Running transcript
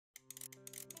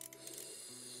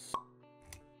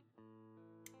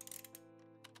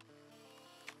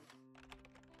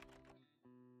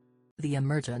The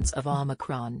emergence of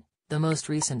Omicron, the most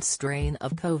recent strain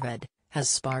of COVID,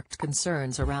 has sparked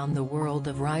concerns around the world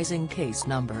of rising case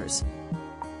numbers.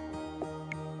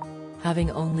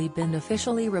 Having only been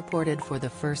officially reported for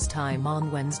the first time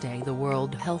on Wednesday, the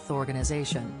World Health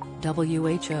Organization,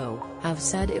 WHO, have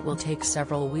said it will take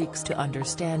several weeks to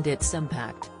understand its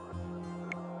impact.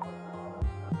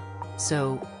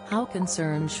 So, how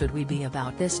concerned should we be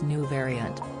about this new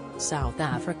variant? South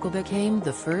Africa became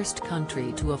the first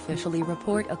country to officially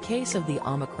report a case of the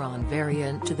Omicron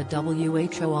variant to the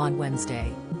WHO on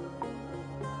Wednesday.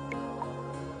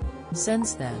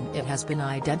 Since then, it has been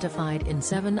identified in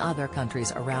 7 other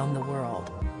countries around the world.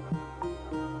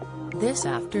 This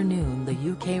afternoon,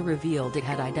 the UK revealed it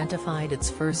had identified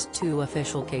its first 2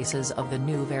 official cases of the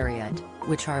new variant,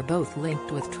 which are both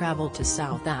linked with travel to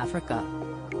South Africa.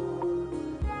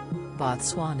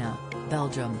 Botswana,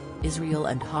 Belgium, Israel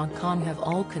and Hong Kong have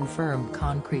all confirmed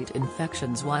concrete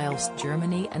infections, whilst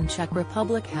Germany and Czech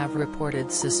Republic have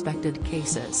reported suspected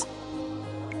cases.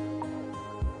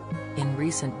 In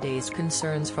recent days,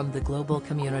 concerns from the global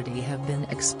community have been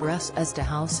expressed as to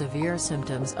how severe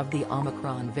symptoms of the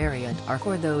Omicron variant are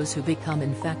for those who become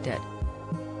infected.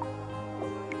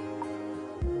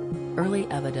 Early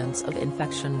evidence of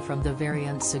infection from the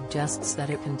variant suggests that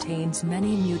it contains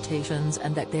many mutations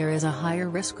and that there is a higher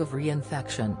risk of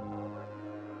reinfection.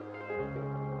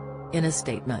 In a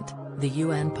statement, the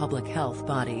UN public health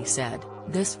body said,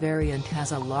 "This variant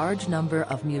has a large number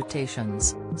of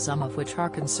mutations, some of which are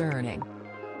concerning."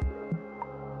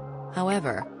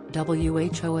 However,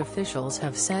 WHO officials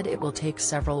have said it will take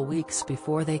several weeks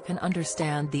before they can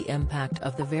understand the impact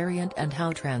of the variant and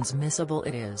how transmissible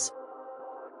it is.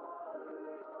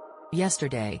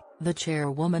 Yesterday, the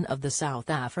chairwoman of the South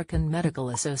African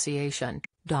Medical Association,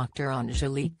 Dr.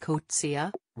 Angelique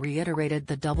Coetzee, reiterated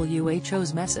the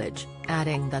WHO's message,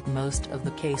 adding that most of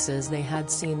the cases they had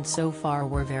seen so far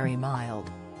were very mild.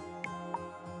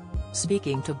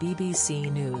 Speaking to BBC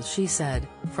News, she said,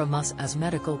 "From us as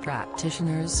medical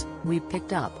practitioners, we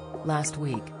picked up, last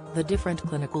week, the different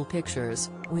clinical pictures,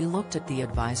 we looked at the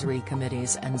advisory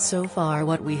committees, and so far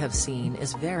what we have seen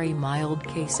is very mild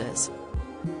cases.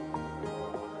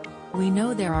 We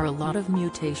know there are a lot of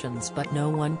mutations, but no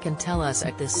one can tell us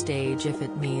at this stage if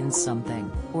it means something,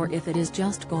 or if it is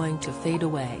just going to fade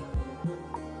away.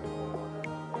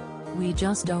 We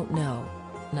just don't know."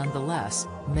 Nonetheless,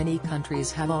 many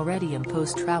countries have already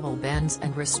imposed travel bans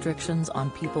and restrictions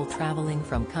on people traveling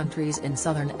from countries in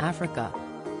southern Africa.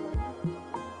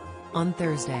 On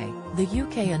Thursday, the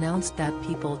UK announced that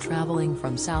people traveling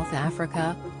from South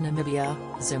Africa, Namibia,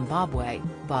 Zimbabwe,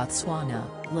 Botswana,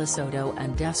 Lesotho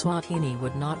and Eswatini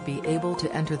would not be able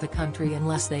to enter the country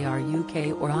unless they are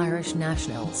UK or Irish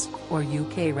nationals, or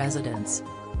UK residents.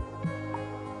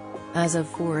 As of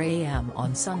 4 a.m.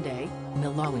 on Sunday,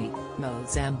 Malawi,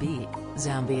 Mozambique,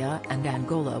 Zambia and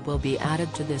Angola will be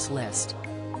added to this list.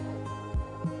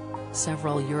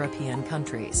 Several European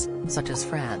countries, such as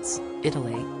France,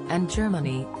 Italy, and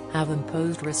Germany, have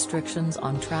imposed restrictions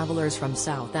on travelers from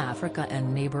South Africa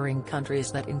and neighboring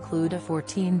countries that include a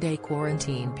 14-day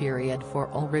quarantine period for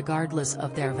all regardless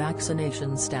of their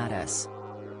vaccination status.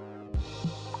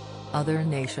 Other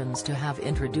nations to have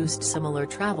introduced similar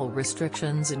travel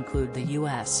restrictions include the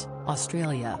US,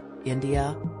 Australia,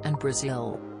 India, and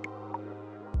Brazil.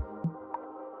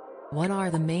 What are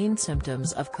the main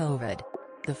symptoms of COVID?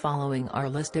 The following are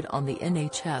listed on the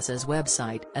NHS's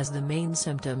website as the main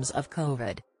symptoms of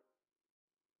COVID.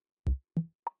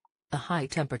 A high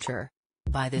temperature.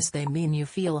 By this they mean you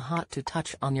feel hot to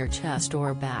touch on your chest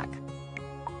or back.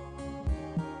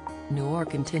 New or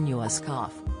continuous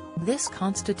cough. This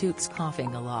constitutes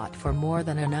coughing a lot for more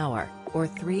than an hour, or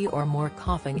 3 or more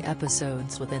coughing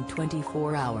episodes within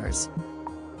 24 hours.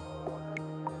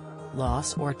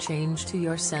 Loss or change to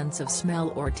your sense of smell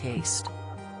or taste.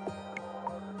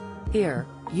 Here,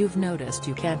 you've noticed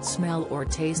you can't smell or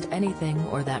taste anything,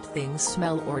 or that things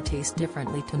smell or taste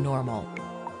differently to normal.